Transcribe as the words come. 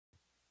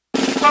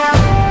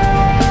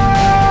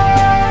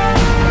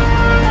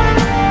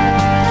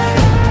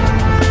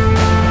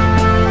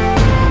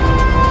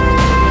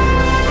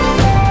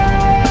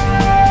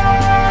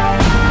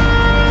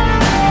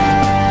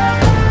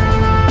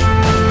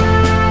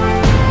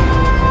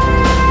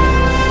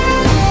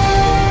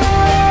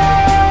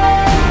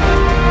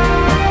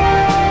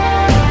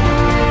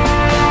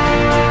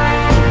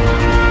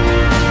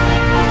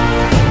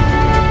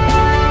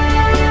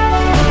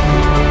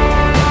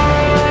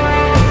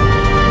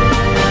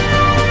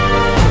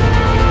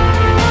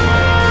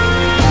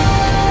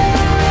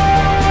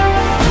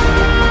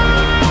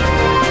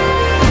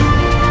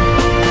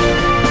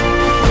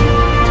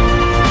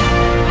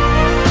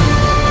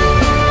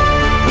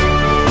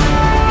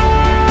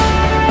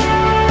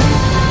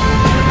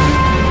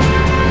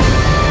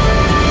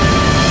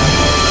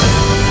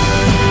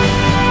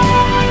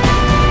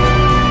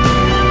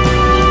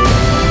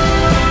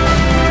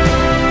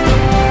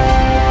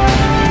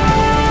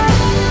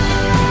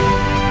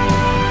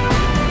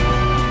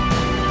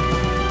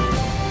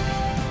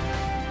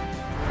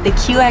The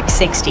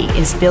QX60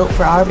 is built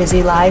for our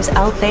busy lives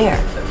out there,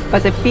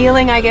 but the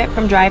feeling I get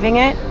from driving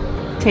it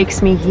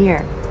takes me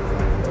here.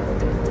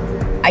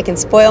 I can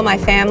spoil my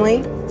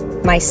family,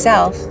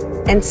 myself,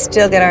 and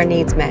still get our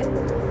needs met.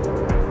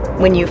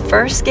 When you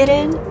first get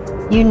in,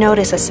 you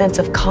notice a sense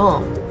of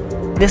calm.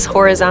 This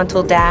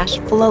horizontal dash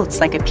floats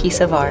like a piece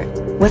of art,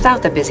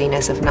 without the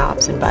busyness of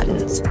knobs and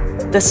buttons.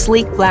 The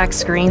sleek black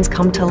screens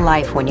come to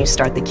life when you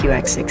start the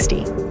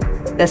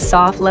QX60. The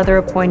soft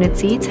leather-appointed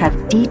seats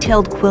have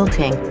detailed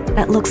quilting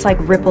that looks like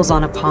ripples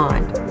on a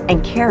pond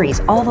and carries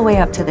all the way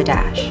up to the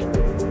dash.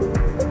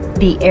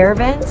 The air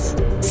vents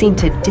seem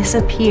to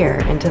disappear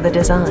into the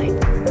design.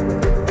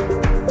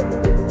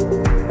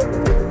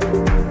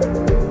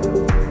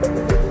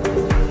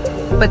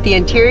 But the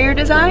interior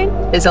design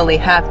is only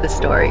half the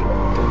story.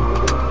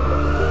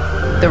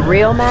 The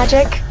real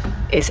magic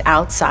is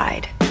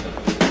outside.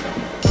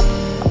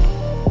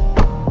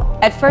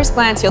 At first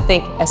glance, you'll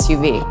think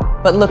SUV.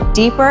 But look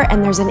deeper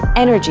and there's an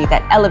energy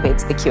that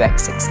elevates the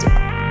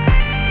QX60.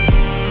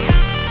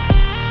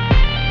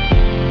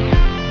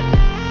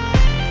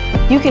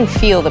 You can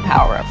feel the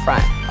power up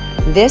front.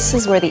 This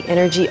is where the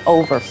energy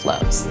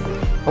overflows.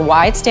 A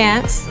wide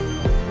stance,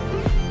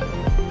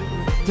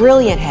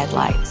 brilliant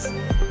headlights,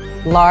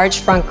 large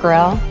front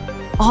grille,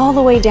 all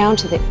the way down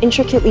to the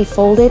intricately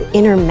folded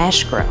inner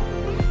mesh grille.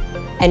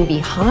 And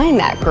behind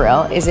that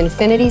grille is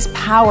Infiniti's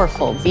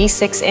powerful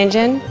V6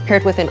 engine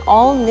paired with an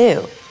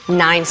all-new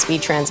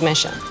 9-speed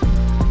transmission.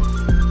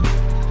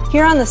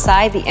 Here on the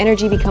side, the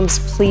energy becomes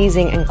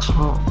pleasing and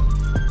calm.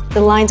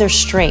 The lines are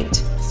straight,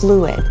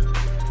 fluid.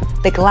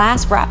 The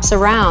glass wraps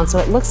around so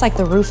it looks like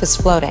the roof is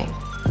floating.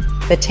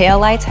 The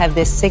taillights have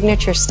this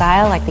signature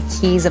style like the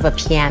keys of a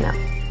piano,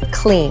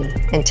 clean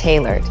and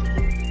tailored.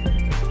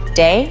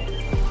 Day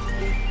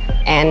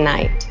and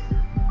night.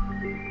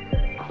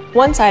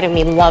 One side of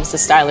me loves the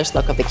stylish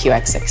look of the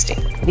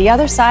QX60. The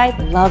other side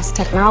loves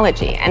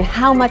technology and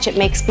how much it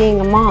makes being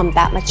a mom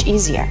that much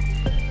easier.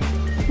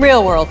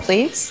 Real world,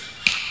 please.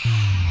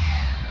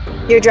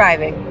 You're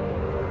driving.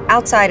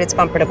 Outside, it's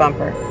bumper to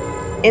bumper.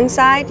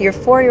 Inside, your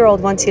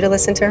 4-year-old wants you to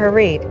listen to her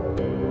read.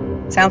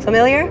 Sound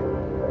familiar?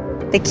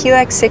 The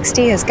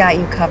QX60 has got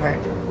you covered.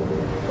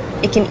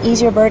 It can ease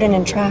your burden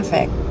in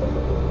traffic,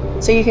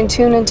 so you can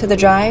tune into the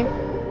drive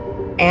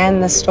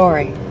and the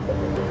story.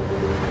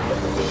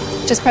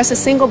 Just press a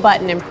single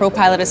button and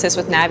ProPilot Assist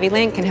with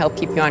NaviLink can help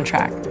keep you on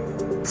track.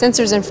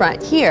 Sensors in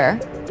front here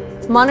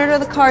monitor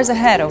the cars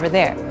ahead over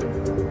there.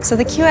 So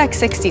the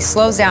QX60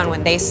 slows down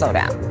when they slow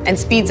down and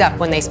speeds up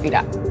when they speed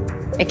up.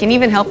 It can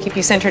even help keep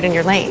you centered in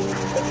your lane.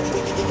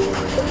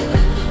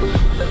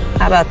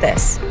 How about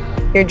this?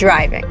 You're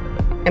driving,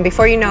 and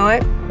before you know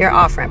it, your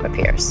off-ramp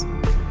appears.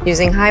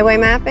 Using highway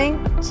mapping,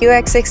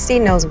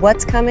 QX60 knows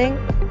what's coming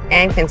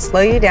and can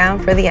slow you down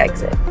for the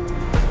exit.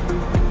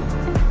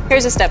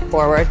 Here's a step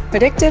forward,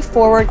 predictive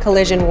forward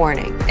collision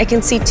warning. It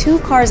can see 2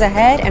 cars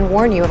ahead and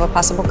warn you of a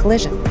possible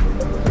collision.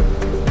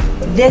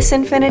 This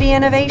Infiniti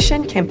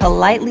innovation can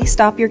politely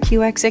stop your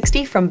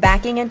QX60 from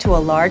backing into a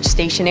large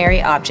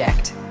stationary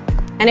object.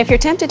 And if you're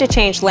tempted to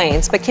change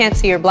lanes but can't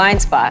see your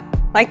blind spot,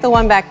 like the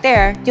one back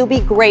there, you'll be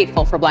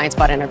grateful for blind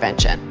spot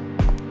intervention.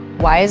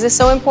 Why is this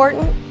so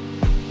important?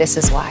 This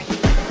is why.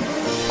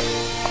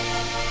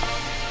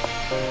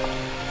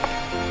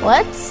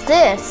 What's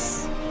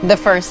this? The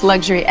first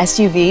luxury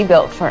SUV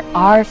built for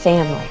our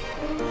family.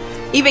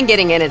 Even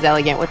getting in is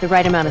elegant with the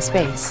right amount of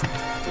space.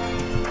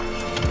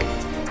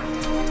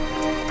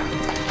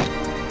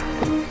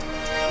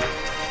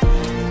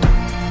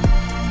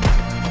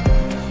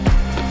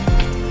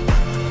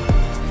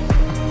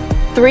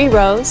 Three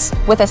rows.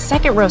 With a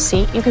second row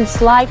seat, you can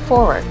slide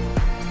forward,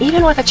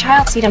 even with a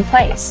child seat in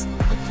place.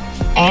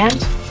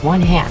 And one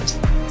hand.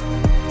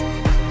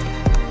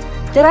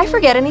 Did I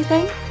forget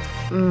anything?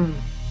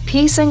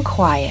 Peace and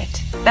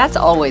quiet. That's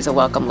always a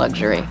welcome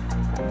luxury.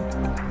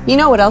 You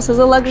know what else is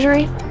a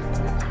luxury?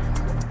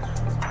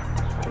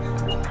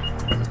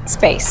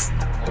 Space.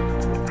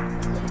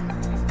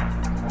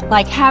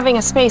 like having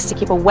a space to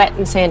keep a wet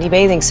and sandy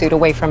bathing suit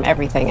away from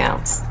everything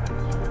else.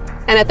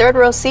 And a third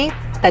row seat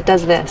that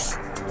does this.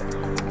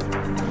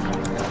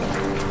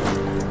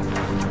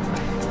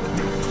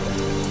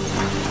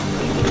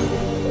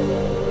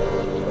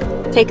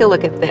 Take a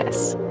look at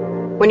this.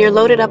 When you're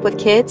loaded up with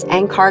kids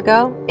and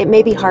cargo, it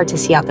may be hard to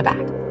see out the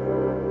back.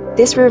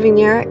 This rearview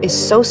mirror is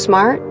so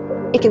smart,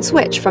 it can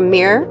switch from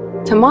mirror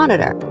to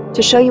monitor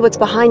to show you what's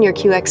behind your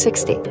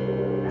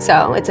QX60.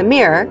 So it's a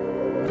mirror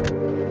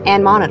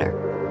and monitor.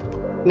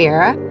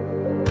 Mirror,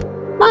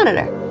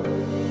 monitor.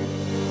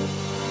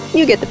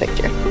 You get the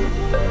picture.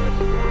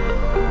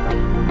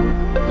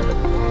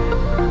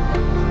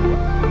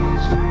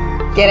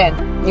 Get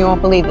in. You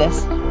won't believe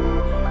this.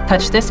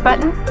 Touch this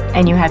button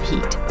and you have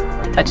heat.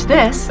 Touch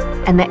this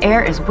and the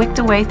air is wicked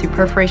away through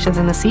perforations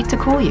in the seat to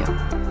cool you.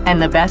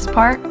 And the best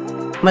part?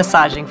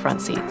 Massaging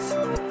front seats.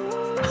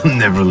 I'm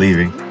never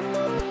leaving.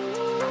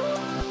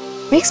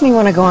 Makes me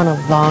want to go on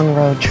a long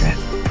road trip.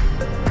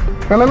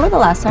 Remember the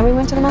last time we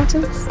went to the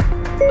mountains?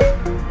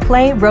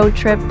 Play road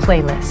trip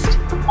playlist.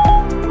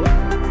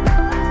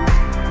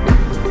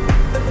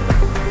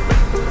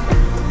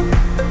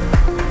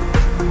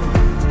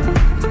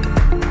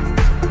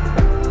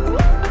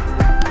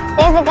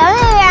 There's a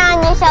gummy bear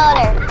on your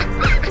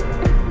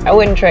shoulder. I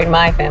wouldn't trade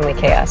my family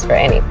chaos for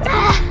anything.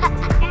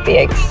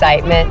 The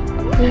excitement,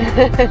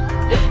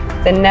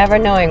 the never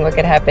knowing what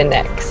could happen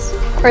next.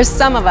 For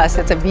some of us,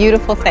 it's a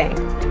beautiful thing.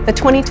 The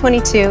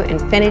 2022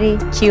 Infiniti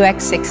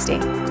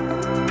QX60.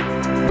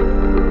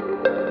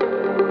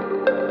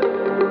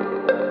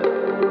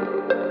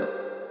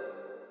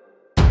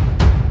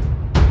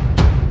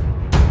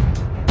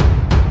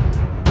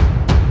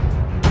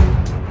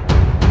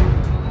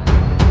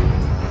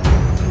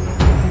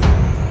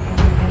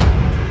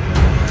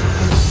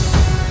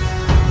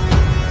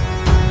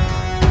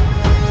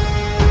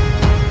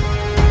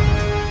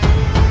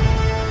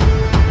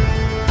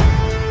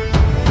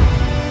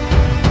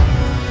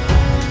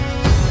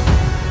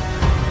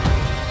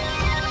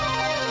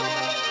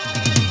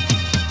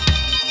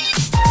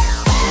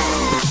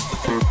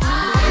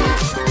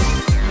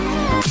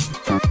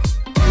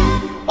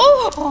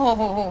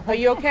 Are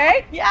you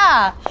okay?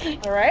 Yeah.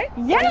 All right?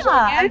 Yeah,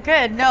 I'm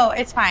good. No,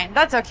 it's fine.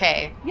 That's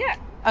okay. Yeah.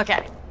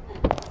 Okay.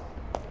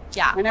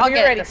 Yeah, Whenever I'll you're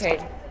get ready, it this Kate.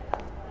 time.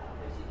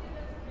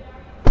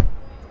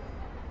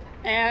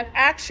 And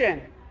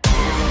action.